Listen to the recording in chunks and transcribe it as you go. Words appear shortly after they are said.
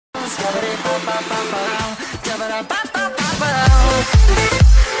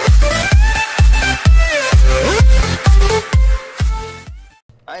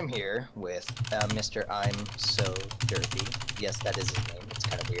I'm here with Mr. I'm So Derpy. Yes, that is his name. It's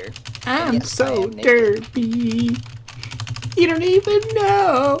kind of weird. I'm yes, so derpy. You don't even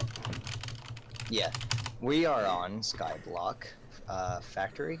know. Yeah, we are on Skyblock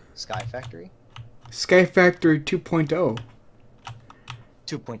Factory. Sky Factory. Sky Factory 2.0.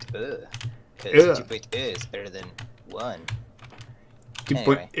 2.0. Because 2.0 is better than 1.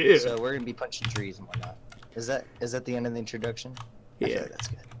 Anyway, so we're gonna be punching trees and whatnot. Is that the end of the introduction? Yeah. I feel like that's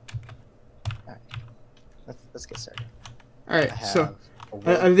good. All right, let's get started. All right, so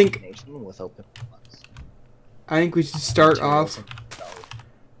I think with open blocks. I think we should start off.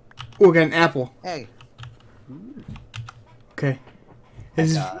 Oh, we got an apple. Hey. Okay.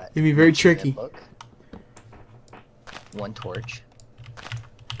 This is gonna be very tricky. Book, 1 torch,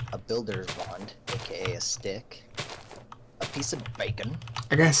 a builder's wand, aka a stick, a piece of bacon.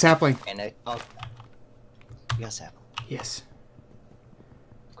 I got a sapling. And a you got a sapling. Yes.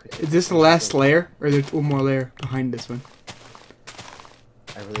 Is this the last layer, or is there one more layer behind this one?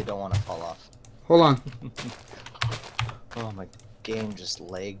 I really don't want to fall off. Hold on. Oh, my game just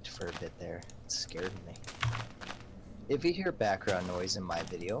lagged for a bit there. It scared me. If you hear background noise in my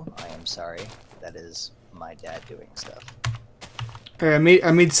video, I am sorry. That is my dad doing stuff. Alright,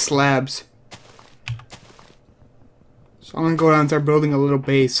 I made slabs. So I'm gonna go down and start building a little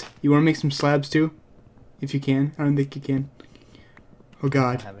base. You wanna make some slabs too? If you can. I don't think you can. Oh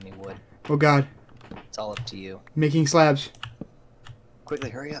god. I don't have any wood. Oh god. It's all up to you. Making slabs. Quickly,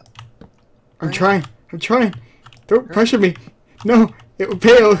 hurry up. I'm trying. Don't pressure me. No, it will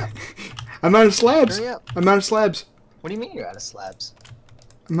fail. I'm out of slabs. Hurry up. I'm out of slabs. What do you mean you're out of slabs?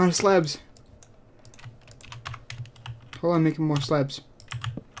 I'm out of slabs. Hold on, making more slabs.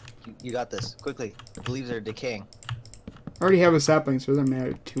 You got this. Quickly. The leaves are decaying. I already have a sapling, so it doesn't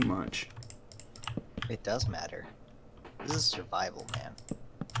matter too much. It does matter. This is survival, man.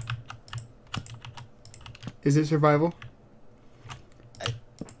 Is it survival?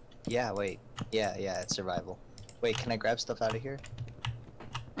 Yeah, wait. Yeah, it's survival. Wait, can I grab stuff out of here?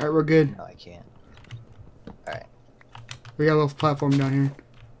 Alright, we're good. No, I can't. Alright. We got a little platform down here.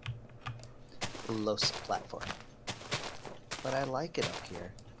 Los platform. But I like it up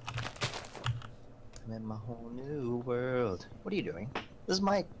here. I'm in my whole new world. What are you doing? This is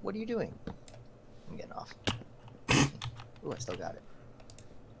Mike. What are you doing? I'm getting off. Ooh, I still got it.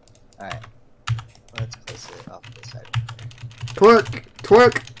 Alright. Let's place it off this side. Twerk!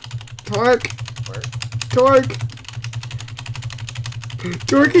 Twerk! Twerk! Twerk? Twerk!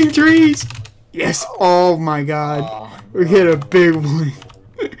 Twerking trees! Yes! Oh my god. Oh, we hit a big one.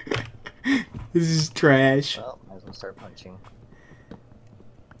 This is trash. Well, might as well start punching.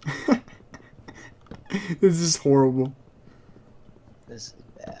 This is horrible. This is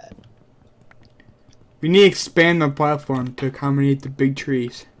bad. We need to expand the platform to accommodate the big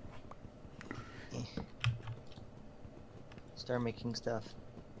trees. Start making stuff.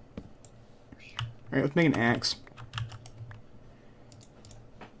 Alright, let's make an axe.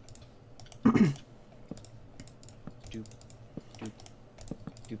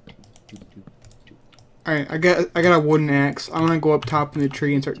 Alright, I got a wooden axe. I'm gonna go up top in the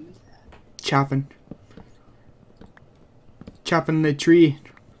tree and start chopping. Chopping the tree.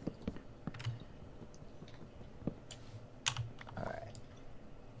 Alright.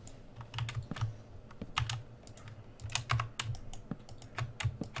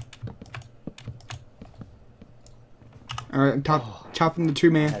 Alright, I'm chopping the tree,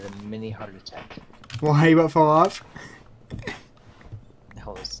 I man. had a mini heart attack. Why, you about to fall off? I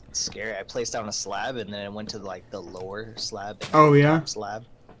was scared. I placed down a slab and then I went to like the lower slab. And Oh, the yeah? top slab.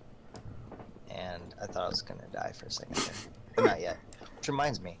 And I thought I was gonna die for a second there. But not yet. Which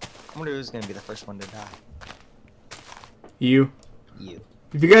reminds me, I wonder who's gonna be the first one to die. You. You.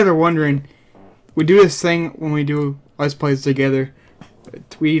 If you guys are wondering, we do this thing when we do Let's Plays together.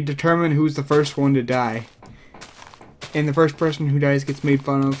 We determine who's the first one to die. And the first person who dies gets made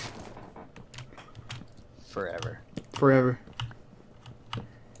fun of. Forever. Forever.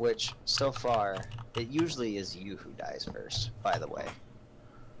 Which, so far, it usually is you who dies first, by the way.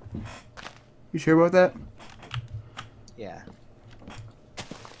 You sure about that? Yeah.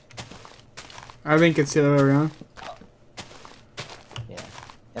 I think it's the other way around. Yeah.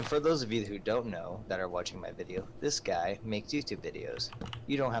 And for those of you who don't know that are watching my video, this guy makes YouTube videos.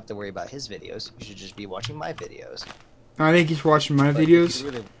 You don't have to worry about his videos. You should just be watching my videos. I think he's watching my But videos.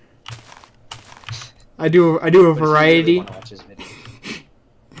 really... I do a But if you really variety. wanna watch his videos,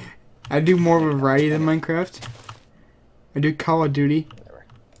 I do more of a variety than Minecraft. I do Call of Duty. whatever.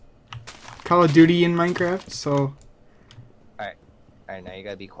 Call of Duty in Minecraft, so... Alright, now you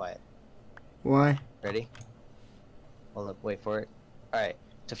gotta be quiet. Why? Ready? Hold up, wait for it. Alright,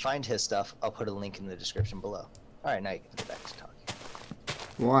 to find his stuff, I'll put a link in the description below. Alright, now you can get back to talking.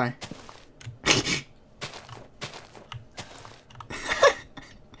 Why?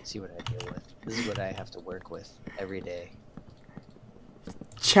 See what I deal with. This is what I have to work with every day.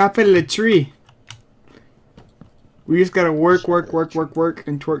 Chopping the tree. We just gotta work,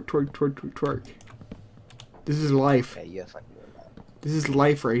 and twerk. This is life. Yeah, you have fun doing that. This is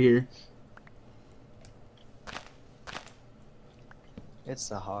life right here. It's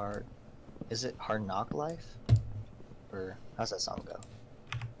the hard... Is it Hard Knock Life? Or how's that song go?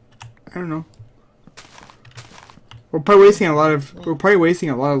 I don't know. We're probably wasting a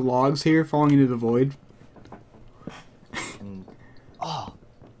lot of logs here falling into the void. And oh,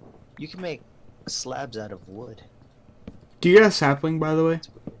 you can make slabs out of wood. Do you got a sapling, by the way?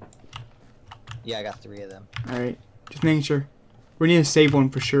 Yeah, I got 3 of them. Alright, just making sure. We need to save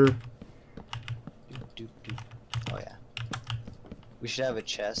one for sure. Oh yeah. We should have a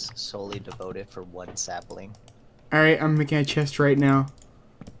chest solely devoted for 1 sapling. Alright, I'm making a chest right now.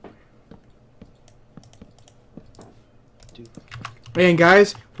 And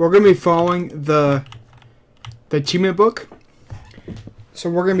guys, we're gonna be following the achievement book. So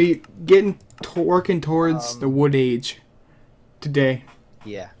we're gonna be working towards the wood age today.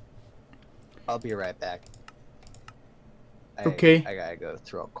 Yeah. I'll be right back. Okay. I gotta go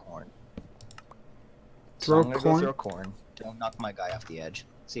throw corn. Throw Go corn? throw corn. Don't knock my guy off the edge.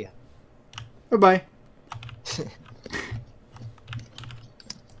 See ya. Bye-bye. So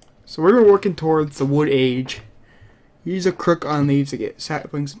we're working towards the wood age. Use a crook on leaves to get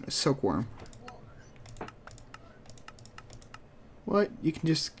saplings and a silkworm. What? You can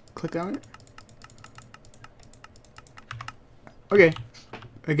just click on it? Okay.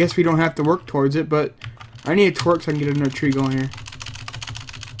 I guess we don't have to work towards it, but I need a torque so I can get another tree going here.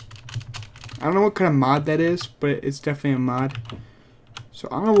 I don't know what kind of mod that is, but it's definitely a mod. So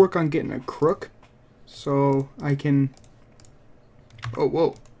I'm going to work on getting a crook so I can... Oh,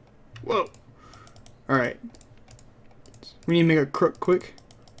 whoa. Whoa. Alright. We need to make a crook quick.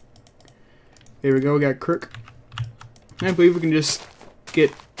 There we go, we got a crook. And I believe we can just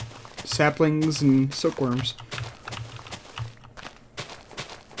get saplings and silkworms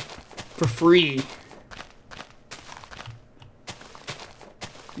for free.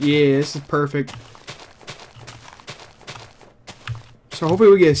 Yeah, this is perfect. So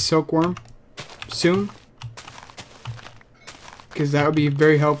hopefully we get a silkworm soon, because that would be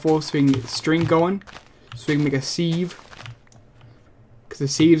very helpful so we can get string going, so we can make a sieve. Because the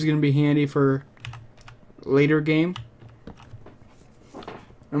sieve is going to be handy for later game.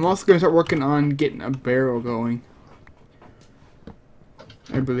 I'm also going to start working on getting a barrel going,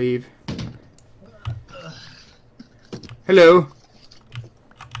 I believe. Hello.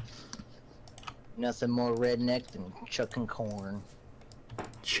 Nothing more redneck than chucking corn.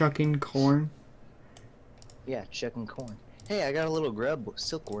 Chucking corn? Yeah, chucking corn. Hey, I got a little grub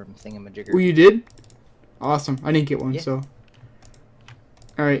silkworm thingamajigger. Oh, you did? Awesome. I didn't get one, Yeah. so.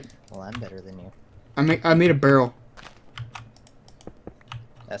 Alright. Well, I'm better than you. I made a barrel.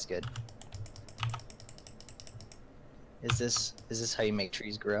 That's good. Is this how you make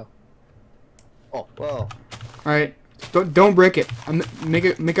trees grow? Oh, whoa. Alright. Don't break it.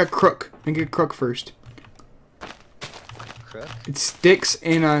 Make a crook. Make a crook first. Crook? It sticks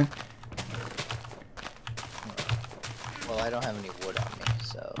in a... Well, I don't have any wood on me,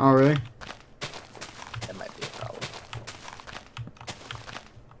 so Oh, really? that might be a problem.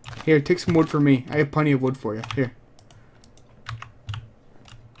 Here, take some wood for me. I have plenty of wood for you. Here.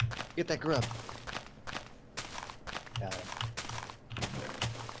 Get that grub. Got it.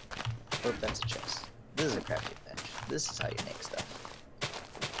 Oh, that's a chest. This is a crafting bench. This is how you make stuff.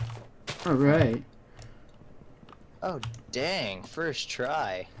 Alright. Oh, dang. First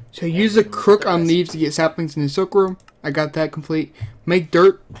try. So use a crook on leaves to get saplings in the silkworm. I got that complete. Make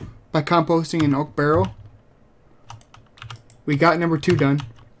dirt by composting an oak barrel. We got number 2 done.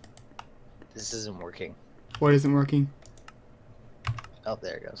 This isn't working. What isn't working? Oh,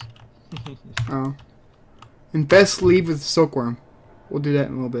 there it goes. Oh. Infest leaf with silkworm. We'll do that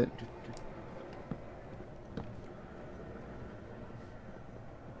in a little bit.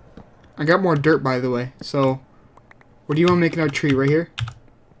 I got more dirt, by the way. So, where do you want to make another tree? Right here?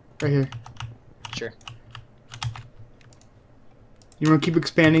 Right here. Sure. You want to keep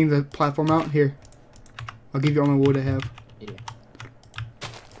expanding the platform out? Here. I'll give you all my wood I have. Yeah.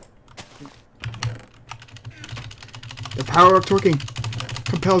 The power of twerking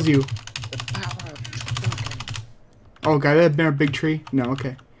compels you. The power of twerking. Oh, God, that had been a big tree? No,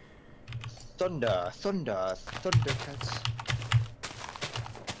 okay. Thunder, thunder, thundercats.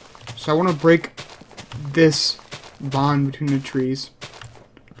 So I want to break this bond between the trees.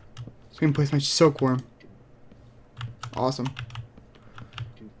 So I can place my silkworm. Awesome.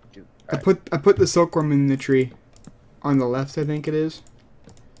 I put the silkworm in the tree. On the left, I think it is.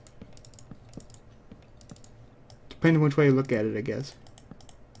 Depending on which way you look at it, I guess.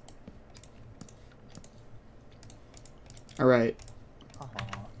 Alright.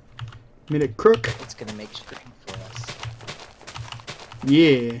 Made it crook. It's gonna make string for us.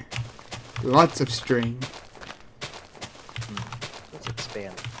 Yeah. Lots of string. Let's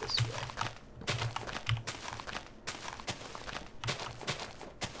expand it this way.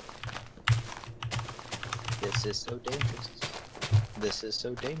 This is so dangerous. This is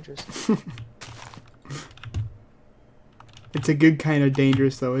so dangerous. It's a good kind of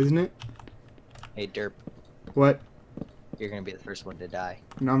dangerous, though, isn't it? Hey, Derp. What? You're gonna be the first one to die.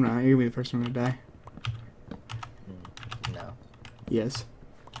 No, I'm not. You're gonna be the first one to die. No. Yes.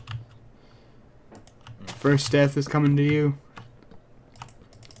 First death is coming to you.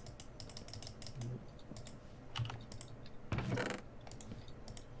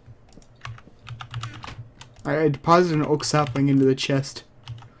 I deposited an oak sapling into the chest.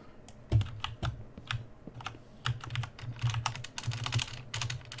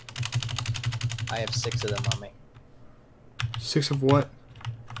 I have 6 of them on me. 6 of what?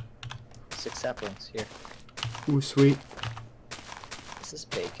 6 saplings here. Ooh, sweet. Is this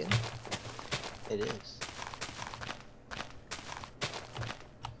bacon? It is.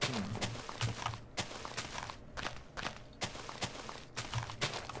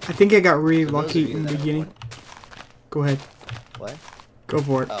 I think I got really For those lucky of you in the that are beginning. Go ahead. What? Go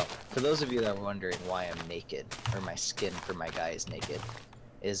for it. Oh, for those of you that are wondering why I'm naked, or my skin for my guy is naked,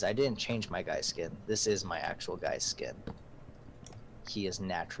 is I didn't change my guy's skin. This is my actual guy's skin. He is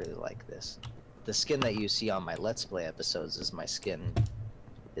naturally like this. The skin that you see on my Let's Play episodes is my skin,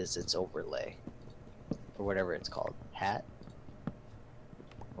 is its overlay. Or whatever it's called. Hat?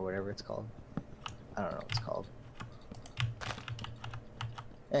 Or whatever it's called. I don't know what it's called.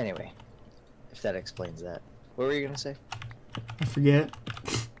 Anyway, if that explains that. What were you gonna say? I forget.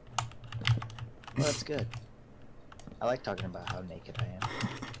 Well, that's good. I like talking about how naked I am.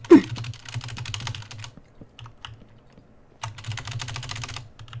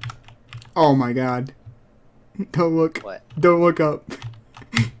 Oh my god. Don't look. What? Don't look up.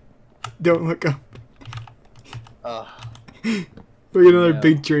 Don't look up. Oh. Look at another No.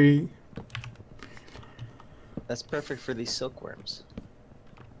 big tree. That's perfect for these silkworms.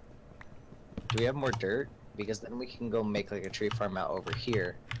 Do we have more dirt? Because then we can go make like a tree farm out over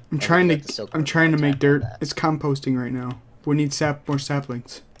here. I'm and trying we to get the silkworm make attack on dirt. that. It's composting right now. We need more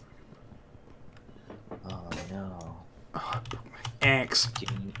saplings. Oh no. Oh, I broke my axe.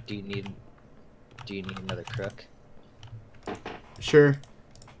 Do you need another crook? Sure.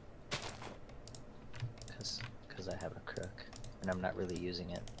 Cause I have a crook and I'm not really using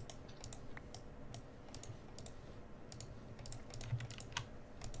it.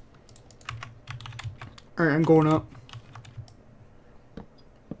 Alright, I'm going up.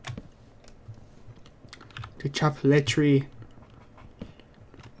 To chop the tree.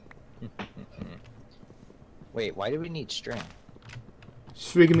 Wait, why do we need string?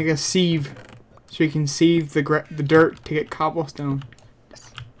 So we can make a sieve. So we can sieve the dirt to get cobblestone.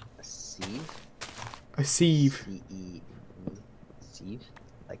 A sieve? A sieve. C-E-E. Sieve?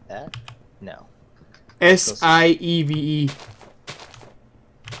 Like that? No. S-I-E-V-E.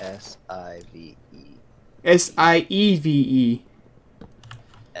 S-I-V-E. S-I-E-V-E.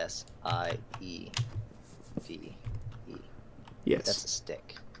 S-I-E-V-E. Yes. That's a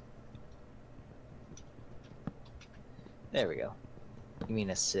stick. There we go. You mean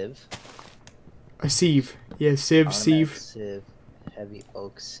a sieve? A sieve. Yeah, sieve, Automatic sieve. sieve. Heavy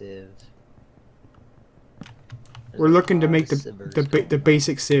oak sieve. We're looking to make the the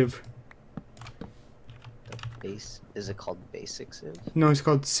basic sieve. The base, is it called basic sieve? No, it's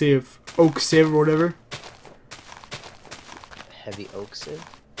called sieve. Oak sieve or whatever. Heavy oak sieve?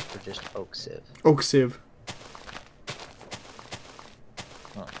 Or just oak sieve? Oak sieve.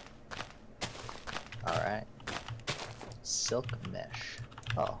 Huh. Alright. Silk mesh.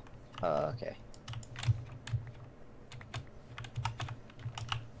 Oh. Okay.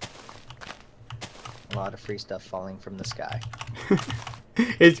 A lot of free stuff falling from the sky.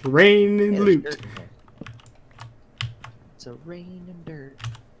 It's rain and Hey, there's loot. dirt in here. It's a rain and dirt.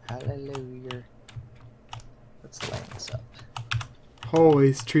 Hallelujah. Let's line this up. Holy,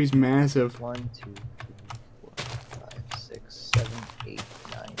 this tree's massive. 1, 2, 3, 4, 5, 6, 7, 8,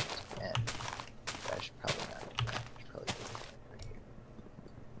 9, 10. I should probably not do that. I should probably do it right here.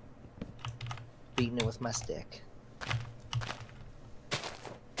 beating it with my stick.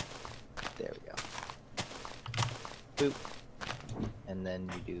 There we go. Boop. And then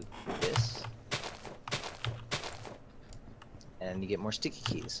you do this. And you get more sticky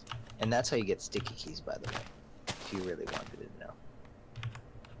keys. And that's how you get sticky keys, by the way. If you really wanted to know.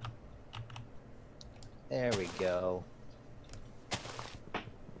 There we go.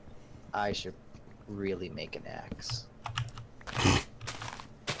 I should really make an axe.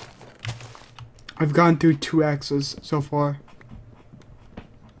 I've gone through 2 axes so far.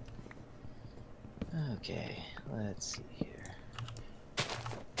 Okay, let's see here.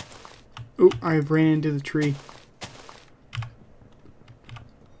 Oop, I ran into the tree.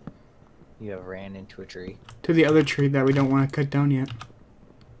 You have ran into a tree? To the other tree that we don't want to cut down yet.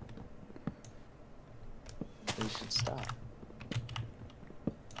 We should stop.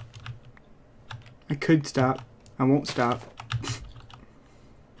 I could stop. I won't stop.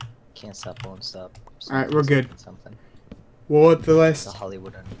 Can't stop, won't stop. Alright, we're good. Something. We'll let the It's rest. a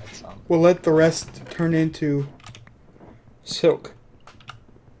Hollywood Undead song. We'll let the rest turn into silk.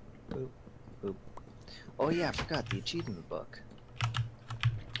 Boop, boop. Oh yeah, I forgot the achievement book.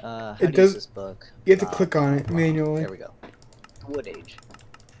 How It do you does- use this book? You have to click on it manually. There we go. Wood Age.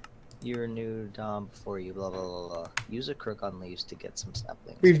 You're new Dom before you blah blah blah blah. Use a crook on leaves to get some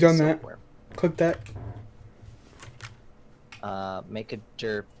saplings. We've done that. Silkworm. Click that. Make a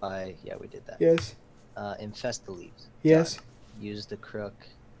derp by yeah, we did that. Yes. Infest the leaves. Yes. Done. Use the crook.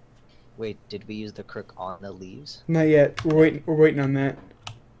 Wait, did we use the crook on the leaves? Not yet. We're waiting. We're waiting on that.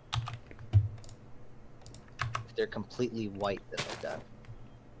 If they're completely white, then they're done.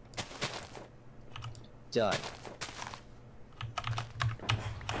 Done.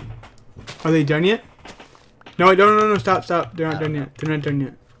 Are they done yet? No, no, stop, stop. They're not done yet. They're not done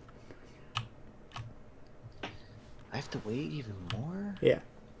yet. I have to wait even more? Yeah.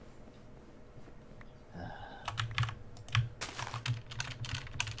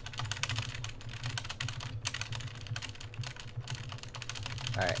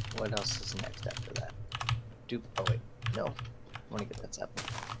 Alright, what else is next after that? Oh wait, no. I want to get that sapling.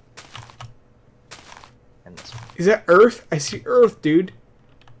 And this one. Is that Earth? I see Earth, dude.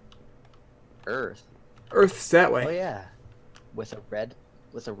 Earth? Earth's that way. Oh yeah. With a red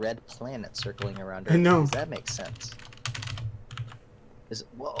planet circling around I Earth. know. Does that make sense?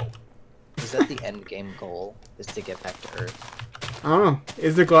 Whoa. Is that the end game goal? Is to get back to Earth? I don't know.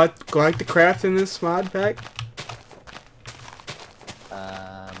 Is there galactic craft in this mod pack?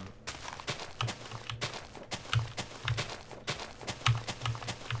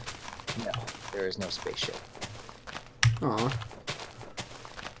 No. There is no spaceship. Aw.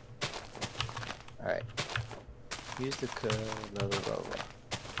 Alright. Use the code, blah blah blah blah.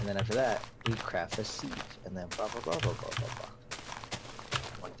 And then after that, we craft a sieve, and then blah blah blah blah blah blah blah.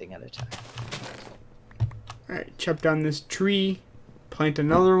 One thing at a time. Alright, chop down this tree, plant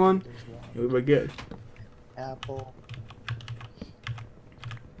another one, and we'll be good. Apple.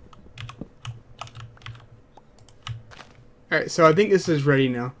 Alright, so I think this is ready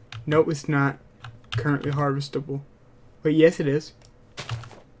now. Nope, it's not currently harvestable. Wait, yes it is.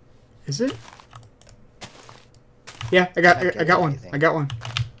 Is it? Yeah, I got one. I got one.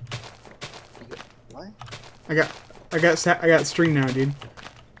 What? I got string now, dude.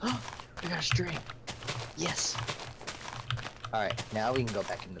 We got a string. Yes. Alright, now we can go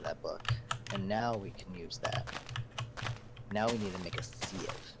back into that book. And now we can use that. Now we need to make a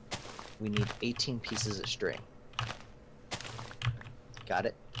sieve. We need 18 pieces of string. Got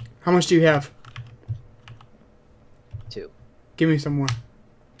it? How much do you have? 2. Give me some more.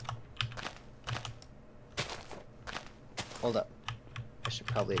 Hold up. I should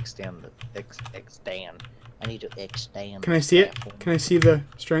probably extend the extend. I need to extend. Can I see it? Can I see the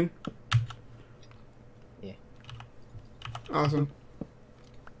string? Yeah. Awesome.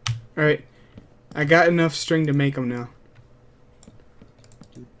 Alright. I got enough string to make them now.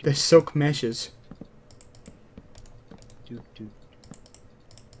 The silk meshes.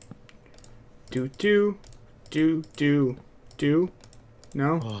 Do.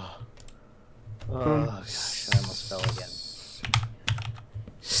 No? Oh gosh, I almost fell again.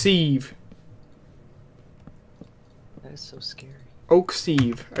 Sieve. That is so scary. Oak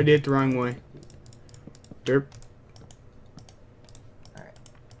sieve. I did it the wrong way. Derp. Alright.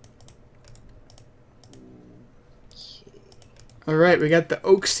 Okay. Alright, we got the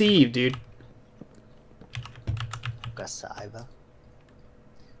oak sieve, dude. Gasaiva.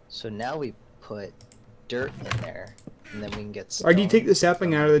 So now we put dirt in there, and then we can get stone. Why do you take the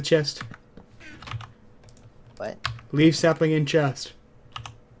sapling out of the chest? What? Leave sapling in chest.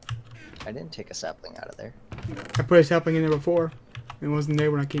 I didn't take a sapling out of there. I put a sapling in there before. It wasn't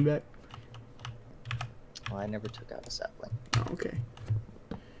there when I came back. Well, I never took out a sapling. Oh, okay.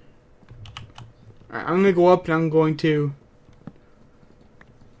 Alright, I'm gonna go up and I'm going to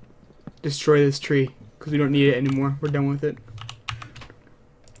destroy this tree because we don't need it anymore. We're done with it.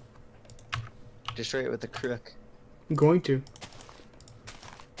 Destroy it with the crook. I'm going to.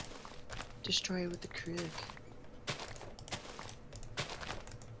 Destroy it with the crook.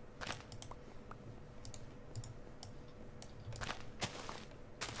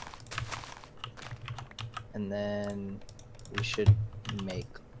 And then we should make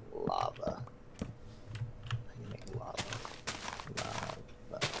lava. How do you make lava?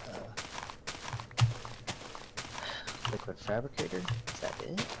 Lava. Liquid fabricator? Is that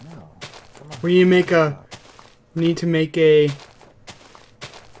it? No. Come on. We need to make a. We need to make a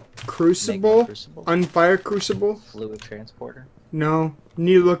crucible. Crucible? Unfire crucible. Fluid transporter? No. You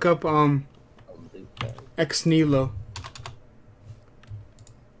need to look up Ex Nihilo.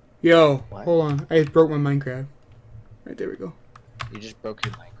 Yo, What? hold on. I just broke my Minecraft. Right, there we go. You just broke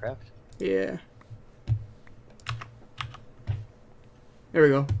your Minecraft? Yeah. There we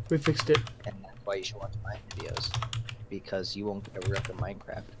go. We fixed it. And that's why you should watch my videos. Because you won't get a rip in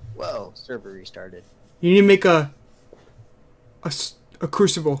Minecraft. Whoa, server restarted. You need to make a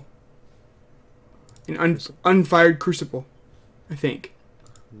crucible. An unfired crucible. I think.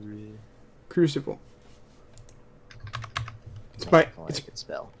 Crucible. It's by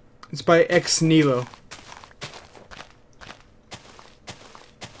it's by Ex Nihilo.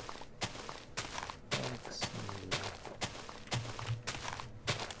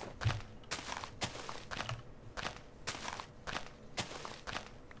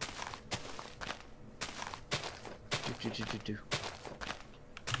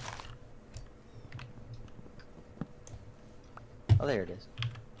 Oh, there it is.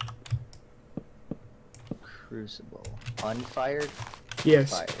 Crucible. Unfired? Yes.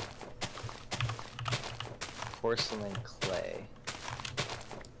 Fired. Porcelain clay.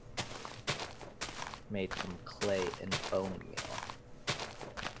 Made from clay and bone meal.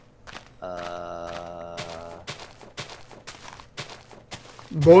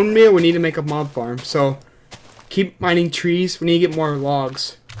 Bone meal, we need to make a mob farm. So, keep mining trees. We need to get more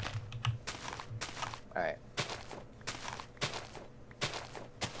logs. Alright.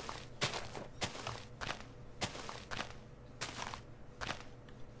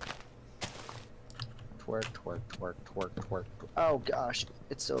 Twerk, twerk, twerk, twerk, twerk. Oh gosh,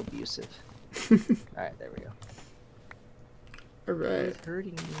 it's so abusive. Alright, there we go. Alright. It's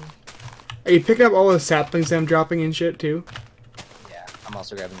hurting me. Are you picking up all the saplings that I'm dropping and shit too? Yeah, I'm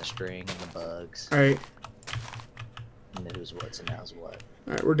also grabbing the string and the bugs. Alright. And who's what's and how's what.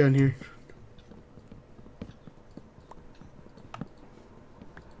 Alright, we're done here.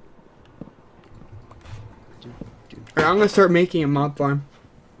 Alright, I'm gonna start making a mob farm.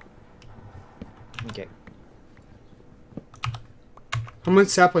 Okay. How much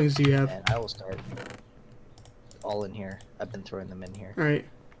saplings do you have? And I will start all in here. I've been throwing them in here. Alright.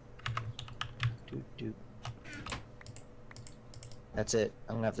 That's it.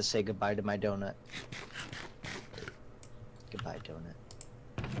 I'm gonna have to say goodbye to my donut. Goodbye, donut.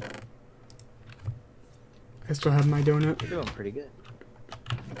 I still have my donut. You're doing pretty good.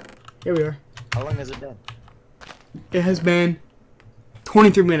 Here we are. How long has it been? It has been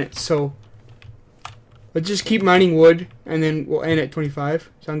 23 minutes, so let's just keep mining wood and then we'll end at 25.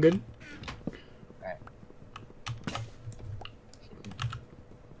 Sound good? Alright.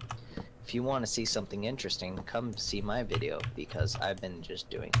 If you want to see something interesting, come see my video because I've been just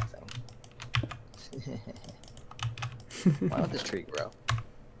doing nothing. Why don't this tree grow?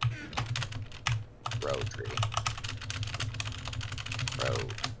 Grow tree. Grow.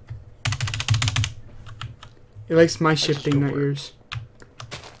 It likes my That's just shifting, a not word. yours.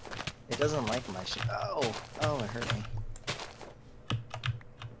 It doesn't like my shit. Oh, it hurt me.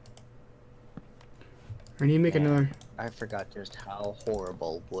 I need to make Man, another. I forgot just how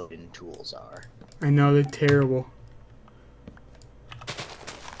horrible wooden tools are. I know, they're terrible.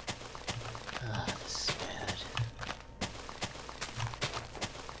 This is bad.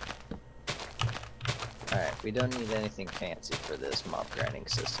 Alright, we don't need anything fancy for this mob grinding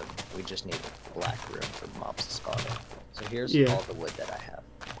system. We just need a black room for mobs to spawn in. So here's all the wood that I have.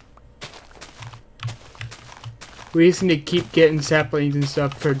 We just need to keep getting saplings and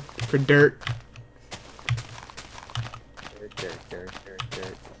stuff for dirt. Dirt.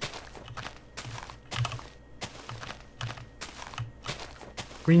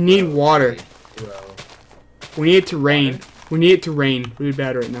 We need water. Whoa. We need it to rain. Water? We need it to rain really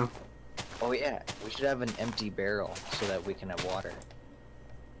bad right now. Oh yeah, we should have an empty barrel so that we can have water.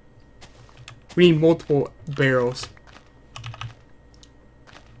 We need multiple barrels.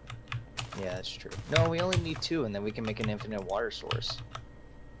 Yeah, that's true. No, we only need 2, and then we can make an infinite water source.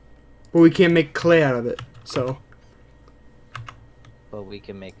 But we can't make clay out of it, so. But we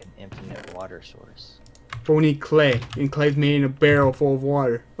can make an infinite water source. But we need clay, and clay's made in a barrel full of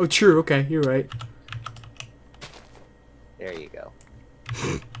water. Oh, true. Okay, you're right. There you go.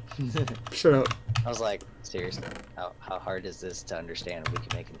 Shut up. I was like, seriously, how hard is this to understand? We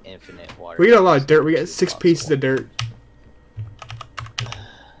can make an infinite water. We got a lot of source. dirt. We got 6 pieces of dirt.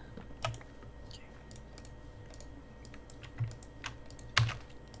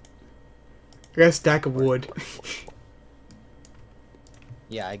 I got a stack of wood.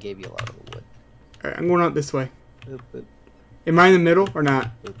 Yeah, I gave you a lot of the wood. Alright, I'm going out this way. Boop, boop, Am I in the middle or not?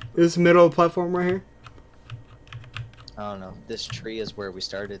 boop. Is this the middle of the platform right here? I don't know. This tree is where we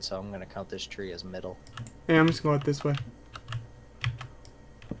started, so I'm gonna count this tree as middle. Yeah, I'm just going out this way.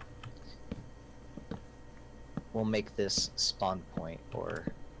 We'll make this spawn point or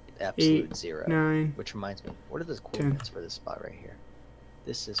absolute 8, 0. 9, Which reminds me, what are the coordinates for this spot right here?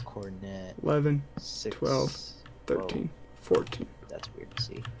 This is coordinate 11, 6, 12, 13, 14. That's weird to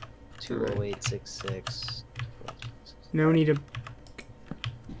see. 20866. Now we need to...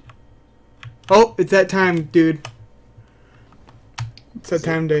 Oh, it's that time, dude. It's that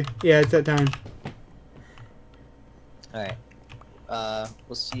time day. Yeah, it's that time. Alright.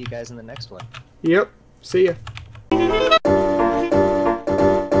 We'll see you guys in the next one. Yep. See ya.